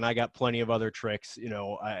living, and I got plenty of other tricks.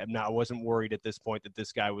 I wasn't worried at this point that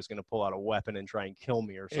this guy was going to pull out a weapon and try and kill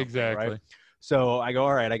me or something. Exactly. Right? So I go,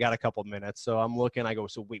 all right, I got a couple minutes. So I'm looking, I go,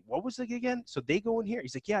 so wait, what was it again? So they go in here.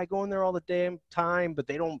 He's like, yeah, I go in there all the damn time, but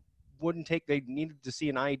they needed to see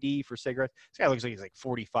an ID for cigarettes. This guy looks like he's like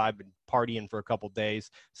 45, been partying for a couple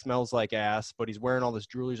days, smells like ass, but he's wearing all this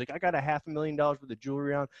jewelry. He's like, I got $500,000 worth of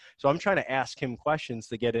jewelry on. So I'm trying to ask him questions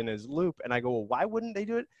to get in his loop. And I go, well, why wouldn't they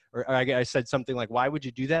do it? Or I said something like, why would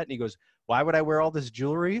you do that? And he goes, why would I wear all this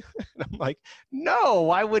jewelry? And I'm like, no,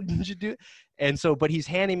 why wouldn't you do it? And so, but he's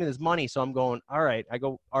handing me his money. So I'm going, all right. I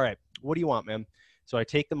go, all right, what do you want, man? So I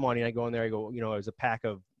take the money and I go in there. I go, it was a pack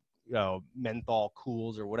of menthol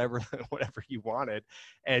cools or whatever you wanted.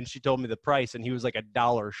 And she told me the price, and he was like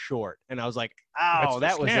 $1 short. And I was like, oh,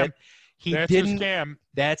 that was it. That's his scam.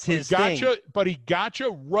 That's his thing. But he got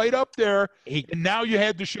you right up there. And now you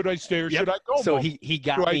had the, should I stay or should I go? So he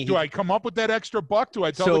got me. Do I come up with that extra buck? Do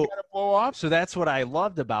I tell the guy to blow off? So that's what I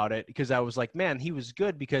loved about it, because I was like, man, he was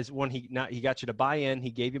good, because when he got you to buy in,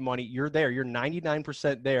 he gave you money. You're there. You're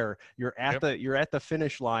 99% there. You're at the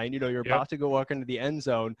finish line. You're about to go walk into the end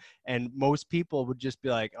zone, and most people would just be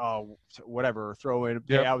like, oh, whatever, throw in.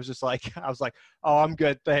 Yep. I was like, oh, I'm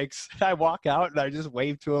good, thanks. I walk out and I just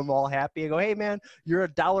wave to him all happy. I go, hey man, you're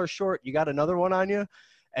 $1 short. You got another one on you?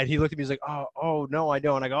 And he looked at me. He's like, oh no, I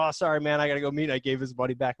don't. I go, oh, sorry, man. I got to go meet. I gave his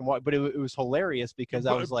money back and walked. But it was hilarious, because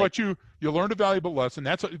I was like, but you learned a valuable lesson.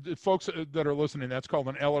 That's folks that are listening. That's called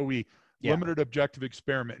an LOE, limited objective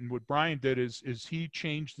experiment. And what Brian did is he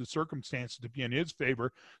changed the circumstances to be in his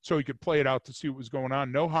favor, so he could play it out to see what was going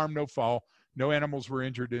on. No harm, no foul. No animals were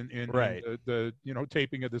injured in the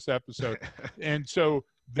taping of this episode. And so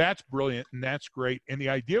that's brilliant, and that's great. And the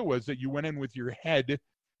idea was that you went in with your head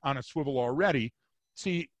on a swivel already.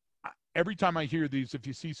 See, every time I hear these, if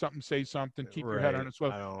you see something, say something, keep your head on a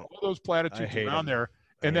swivel. All those platitudes around there.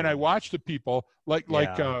 And then I watch the people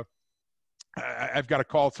I've got to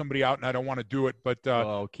call somebody out, and I don't want to do it, but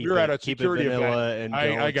we're at a security event.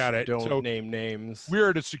 I got it. Don't name names. We're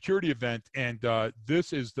at a security event, and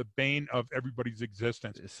this is the bane of everybody's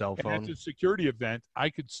existence. Cell phone. And at the security event, I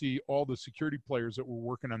could see all the security players that were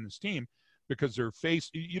working on this team, because their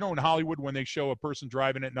face, in Hollywood, when they show a person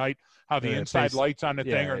driving at night, how the inside lights on the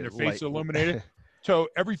thing or their face illuminated. So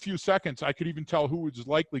every few seconds, I could even tell who was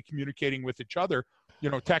likely communicating with each other,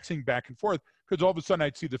 texting back and forth, because all of a sudden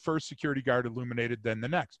I'd see the first security guard illuminated, then the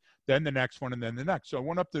next one, and then the next. So I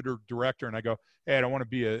went up to the director and I go, hey, I don't want to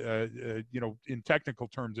be in technical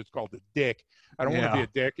terms, it's called a dick. I don't want to be a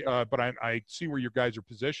dick, but I see where your guys are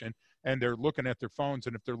positioned, and they're looking at their phones.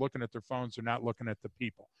 And if they're looking at their phones, they're not looking at the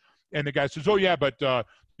people. And the guy says, oh yeah, but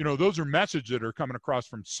those are messages that are coming across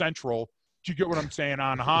from Central Do you get what I'm saying?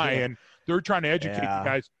 On high, and they're trying to educate you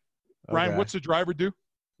guys. Ryan, what's the driver do?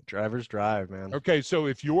 Driver's drive, man. Okay, so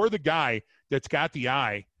if you're the guy that's got the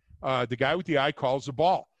eye, the guy with the eye calls the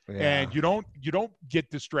ball, and you don't get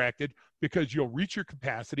distracted because you'll reach your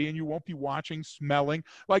capacity and you won't be watching, smelling.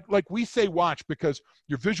 Like we say watch because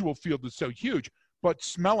your visual field is so huge, but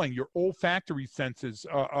smelling, your olfactory senses,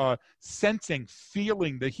 sensing,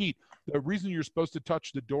 feeling the heat. The reason you're supposed to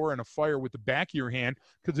touch the door in a fire with the back of your hand,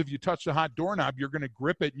 because if you touch the hot doorknob, you're going to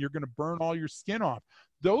grip it and you're going to burn all your skin off.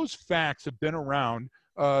 Those facts have been around.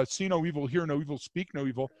 See no evil, hear no evil, speak no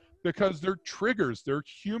evil, because they're triggers. They're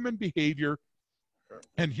human behavior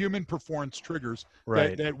and human performance triggers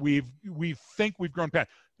that we think we've grown past.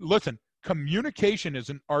 Listen, communication is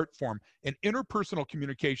an art form, and interpersonal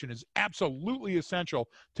communication is absolutely essential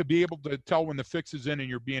to be able to tell when the fix is in and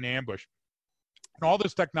you're being ambushed. And all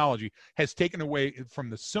this technology has taken away from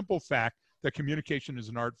the simple fact that communication is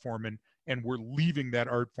an art form, and we're leaving that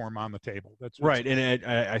art form on the table. That's right. And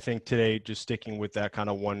I think today, just sticking with that kind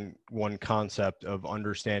of one concept of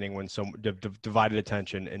understanding when some divided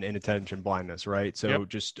attention and inattention blindness, right? So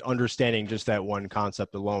just understanding just that one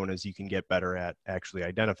concept alone, as you can get better at actually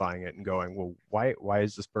identifying it and going, well, why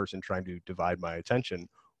is this person trying to divide my attention?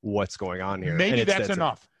 What's going on here? Maybe that's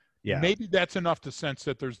enough. Yeah. Maybe that's enough to sense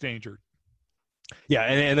that there's danger. Yeah,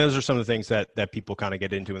 and those are some of the things that people kind of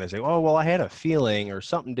get into when they say, oh, well, I had a feeling or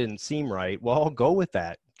something didn't seem right. Well, I'll go with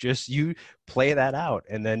that. Just you play that out.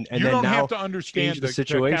 And then you don't have to understand the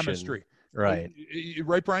situation. The chemistry. Right.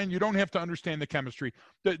 Right, Brian? You don't have to understand the chemistry.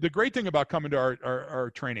 The great thing about coming to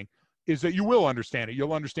our training is that you will understand it.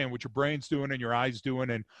 You'll understand what your brain's doing and your eyes doing,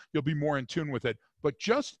 and you'll be more in tune with it. But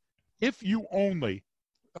just if you only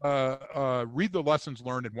read the lessons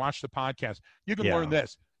learned and watch the podcast, you can learn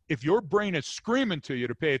this. If your brain is screaming to you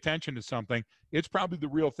to pay attention to something, it's probably the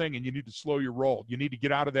real thing, and you need to slow your roll. You need to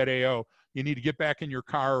get out of that AO. You need to get back in your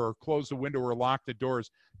car or close the window or lock the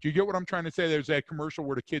doors. Do you get what I'm trying to say? There's that commercial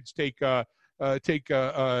where the kids take cover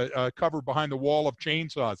behind the wall of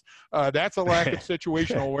chainsaws. That's a lack of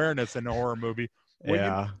situational awareness in a horror movie. What you need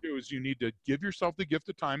to do is you need to give yourself the gift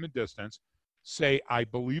of time and distance, say, I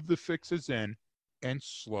believe the fix is in, and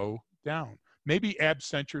slow down. Maybe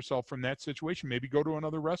absent yourself from that situation. Maybe go to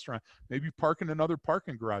another restaurant. Maybe park in another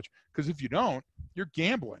parking garage. Because if you don't, you're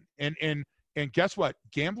gambling. And guess what?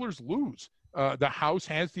 Gamblers lose. The house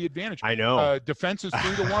has the advantage. I know. Defense is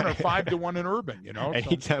 3-1 or 5-1 in urban. You know.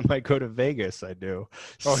 Anytime I go to Vegas, I do.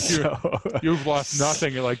 Oh, you've lost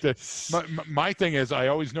nothing. You're like this. My thing is, I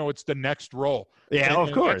always know it's the next roll. Yeah,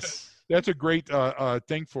 of course. That's a great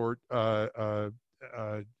thing for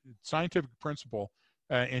scientific principle.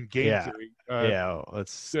 In game theory.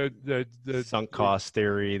 It's the sunk cost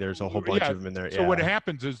theory. There's a whole bunch of them in there. So what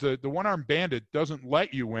happens is the one-armed bandit doesn't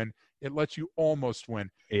let you win. It lets you almost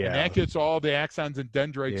win. Yeah. And that gets all the axons and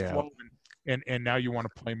dendrites flowing. And now you want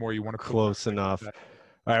to play more. You want to close enough. All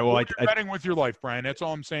right. Well, you're betting with your life, Brian. That's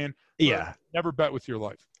all I'm saying. Yeah. Never bet with your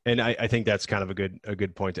life. And I think that's kind of a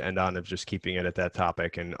good point to end on, of just keeping it at that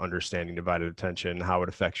topic and understanding divided attention, how it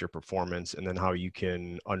affects your performance, and then how you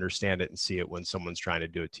can understand it and see it when someone's trying to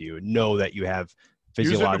do it to you. And know that you have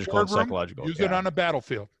physiological and psychological. Use it on a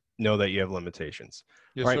battlefield. Know that you have limitations.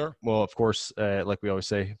 Yes, right? sir. Well, of course, like we always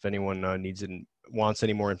say, if anyone needs it and wants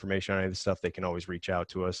any more information on any of this stuff, they can always reach out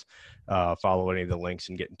to us, follow any of the links,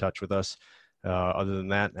 and get in touch with us. Other than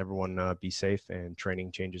that, everyone be safe, and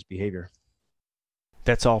training changes behavior.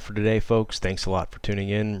 That's all for today, folks. Thanks a lot for tuning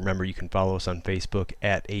in. Remember, you can follow us on Facebook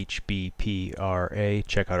at HBPRA.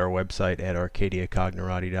 Check out our website at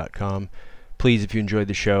arcadiacognerati.com. Please, if you enjoyed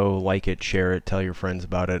the show, like it, share it, tell your friends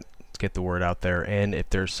about it. Let's get the word out there. And if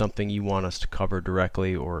there's something you want us to cover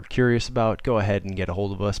directly or curious about, go ahead and get a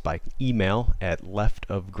hold of us by email at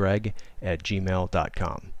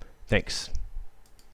leftofgreg@gmail.com. Thanks.